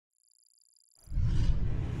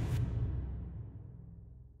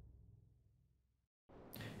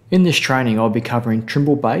In this training, I'll be covering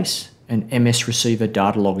Trimble base and MS receiver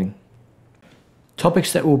data logging.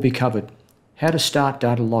 Topics that will be covered: how to start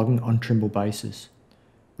data logging on Trimble bases,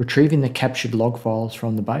 retrieving the captured log files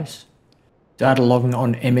from the base, data logging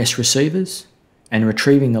on MS receivers, and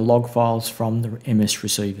retrieving the log files from the MS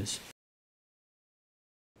receivers.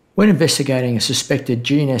 When investigating a suspected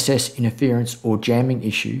GNSS interference or jamming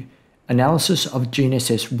issue, analysis of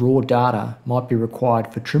GNSS raw data might be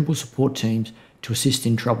required for Trimble support teams to assist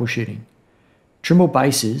in troubleshooting. Trimble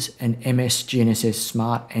bases and MS GNSS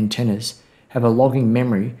smart antennas have a logging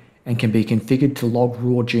memory and can be configured to log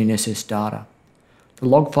raw GNSS data. The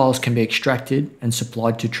log files can be extracted and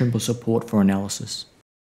supplied to Trimble support for analysis.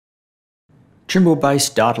 Trimble base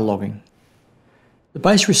data logging. The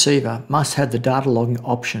base receiver must have the data logging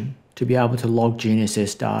option to be able to log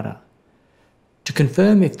GNSS data. To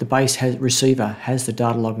confirm if the base receiver has the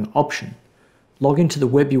data logging option, log into the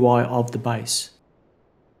web UI of the base.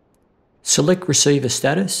 Select receiver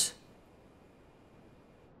status,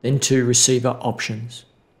 then to receiver options.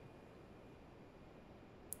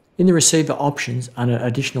 In the receiver options under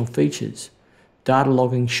additional features, data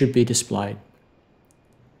logging should be displayed.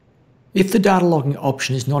 If the data logging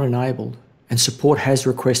option is not enabled and support has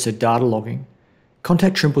requested data logging,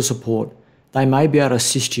 contact Trimble support. They may be able to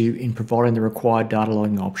assist you in providing the required data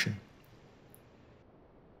logging option.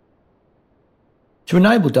 To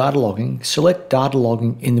enable data logging, select data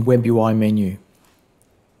logging in the web UI menu.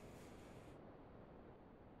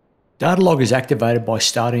 Data log is activated by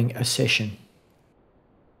starting a session.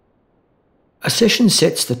 A session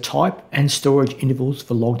sets the type and storage intervals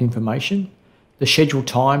for logged information, the scheduled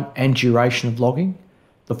time and duration of logging,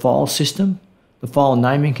 the file system, the file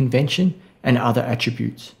naming convention, and other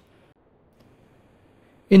attributes.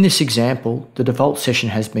 In this example, the default session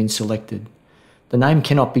has been selected. The name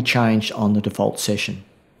cannot be changed on the default session.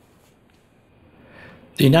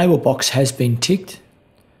 The enable box has been ticked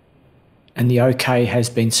and the OK has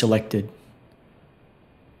been selected.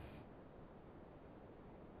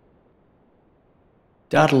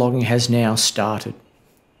 Data logging has now started.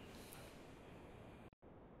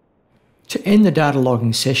 To end the data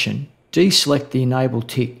logging session, deselect the enable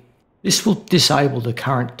tick. This will disable the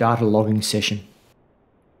current data logging session.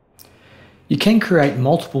 You can create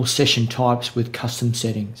multiple session types with custom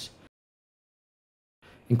settings,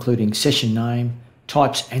 including session name,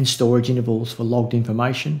 types and storage intervals for logged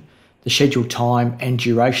information, the scheduled time and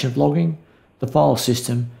duration of logging, the file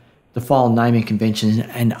system, the file naming conventions,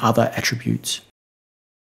 and other attributes.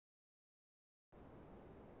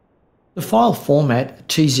 The file format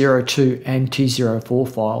T02 and T04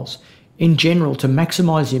 files, in general, to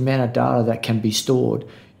maximise the amount of data that can be stored,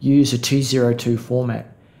 use a T02 format.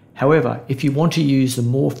 However, if you want to use the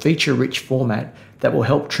more feature-rich format that will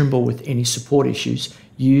help Trimble with any support issues,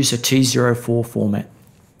 use a T04 format.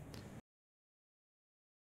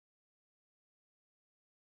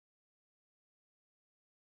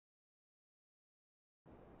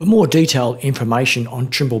 For more detailed information on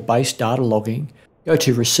Trimble-based data logging, go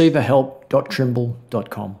to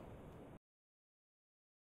receiverhelp.trimble.com.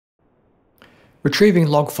 Retrieving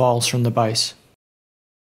log files from the base.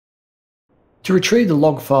 To retrieve the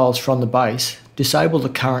log files from the base, disable the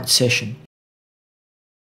current session.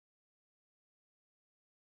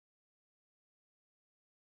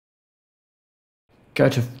 Go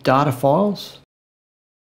to Data Files.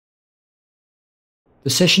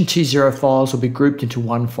 The session T0 files will be grouped into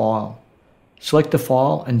one file. Select the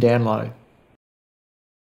file and download.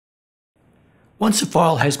 Once the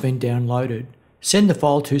file has been downloaded, send the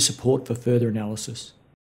file to support for further analysis.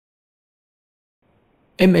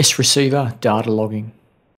 MS receiver data logging.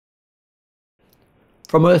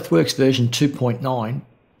 From Earthworks version 2.9,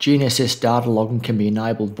 GNSS data logging can be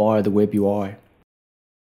enabled via the web UI.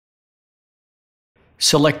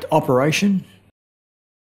 Select Operation,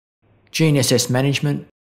 GNSS Management,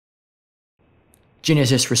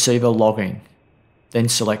 GNSS Receiver Logging, then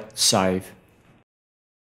select Save.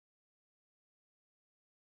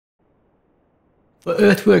 For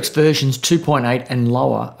Earthworks versions 2.8 and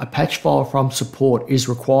lower, a patch file from support is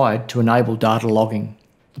required to enable data logging.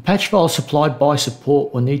 The patch files supplied by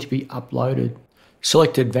support will need to be uploaded.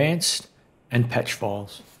 Select Advanced and Patch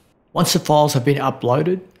Files. Once the files have been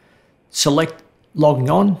uploaded, select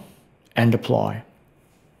Logging On and Apply.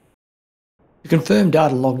 To confirm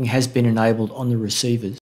data logging has been enabled on the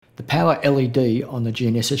receivers, the power LED on the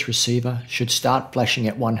GNSS receiver should start flashing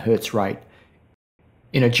at 1 Hz rate.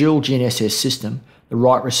 In a dual GNSS system, the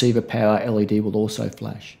right receiver power LED will also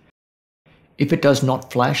flash. If it does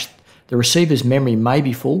not flash, the receiver's memory may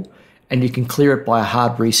be full and you can clear it by a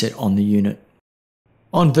hard reset on the unit.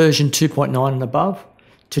 On version 2.9 and above,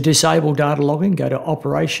 To disable data logging, go to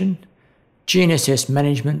Operation, GNSS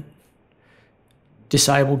Management,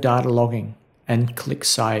 Disable Data Logging, and click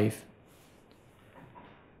Save.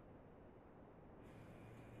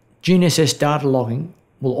 GNSS data logging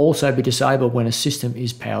will also be disabled when a system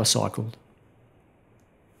is power cycled.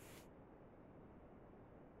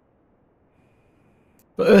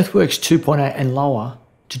 For Earthworks 2.8 and lower,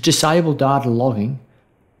 to disable data logging,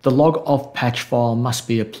 the log off patch file must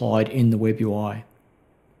be applied in the web UI.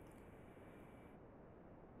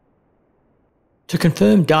 To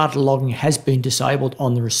confirm data logging has been disabled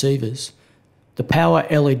on the receivers, the power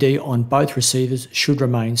LED on both receivers should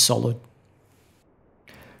remain solid.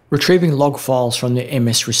 Retrieving log files from the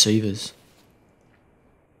MS receivers.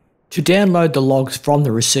 To download the logs from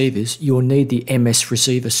the receivers, you will need the MS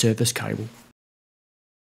receiver service cable.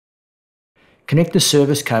 Connect the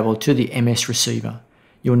service cable to the MS receiver.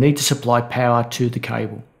 You will need to supply power to the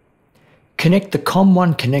cable. Connect the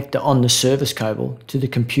COM1 connector on the service cable to the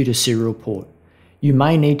computer serial port. You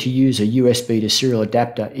may need to use a USB to serial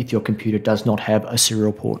adapter if your computer does not have a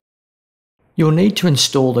serial port. You will need to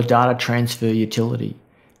install the data transfer utility.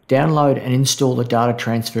 Download and install the data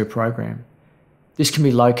transfer program. This can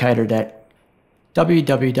be located at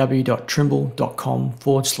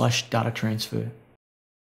www.trimble.com/data transfer.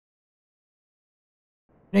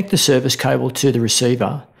 Connect the service cable to the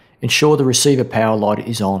receiver. Ensure the receiver power light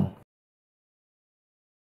is on.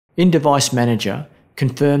 In Device Manager,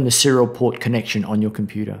 confirm the serial port connection on your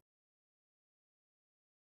computer.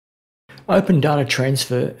 Open Data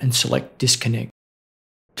Transfer and select Disconnect.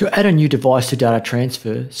 To add a new device to data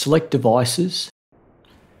transfer, select Devices,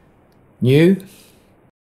 New,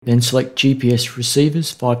 then select GPS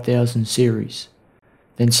Receivers 5000 series,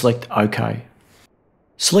 then select OK.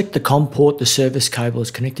 Select the COM port the service cable is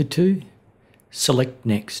connected to, select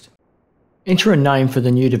Next. Enter a name for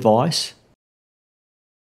the new device,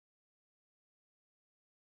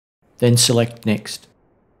 then select Next.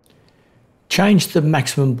 Change the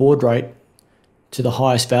maximum baud rate to the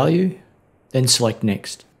highest value, then select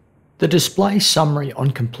Next. The display summary on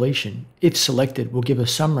completion, if selected, will give a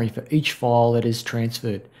summary for each file that is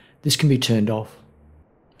transferred. This can be turned off.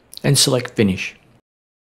 And select Finish.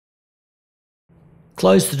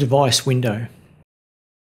 Close the device window.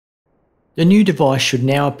 The new device should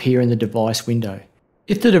now appear in the device window.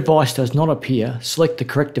 If the device does not appear, select the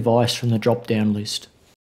correct device from the drop-down list.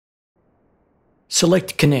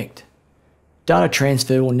 Select Connect. Data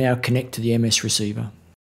transfer will now connect to the MS receiver.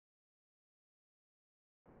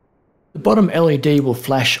 The bottom LED will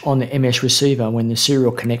flash on the MS receiver when the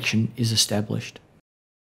serial connection is established.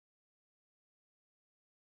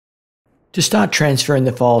 To start transferring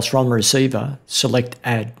the files from the receiver, select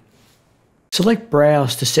Add. Select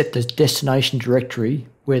Browse to set the destination directory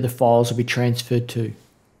where the files will be transferred to.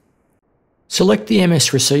 Select the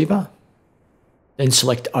MS receiver, then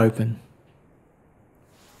select Open.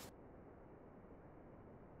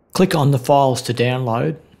 Click on the files to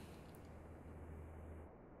download,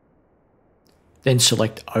 then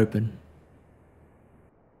select Open.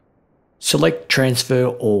 Select Transfer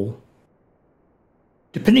All.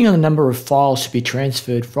 Depending on the number of files to be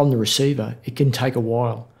transferred from the receiver, it can take a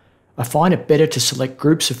while. I find it better to select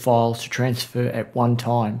groups of files to transfer at one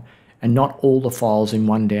time and not all the files in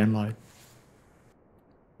one download.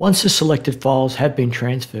 Once the selected files have been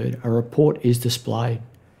transferred, a report is displayed.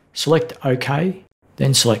 Select OK,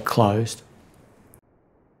 then select Closed.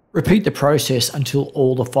 Repeat the process until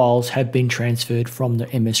all the files have been transferred from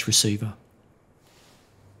the MS receiver.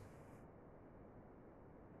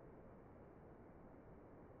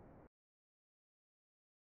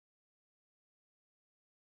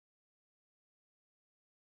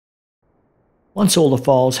 Once all the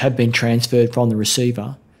files have been transferred from the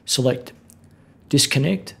receiver, select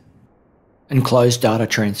Disconnect and close Data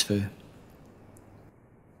Transfer.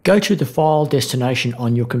 Go to the file destination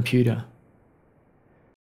on your computer.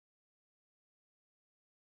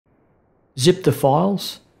 Zip the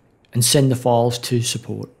files and send the files to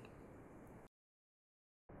support.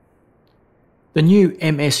 The new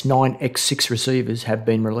MS9x6 receivers have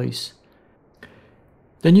been released.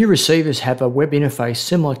 The new receivers have a web interface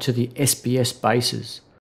similar to the SBS bases.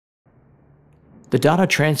 The data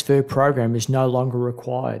transfer program is no longer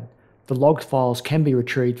required. The logged files can be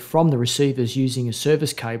retrieved from the receivers using a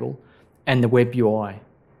service cable and the web UI.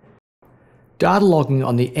 Data logging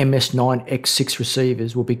on the MS9x6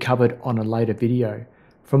 receivers will be covered on a later video.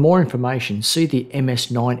 For more information, see the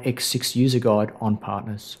MS9x6 user guide on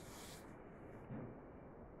partners.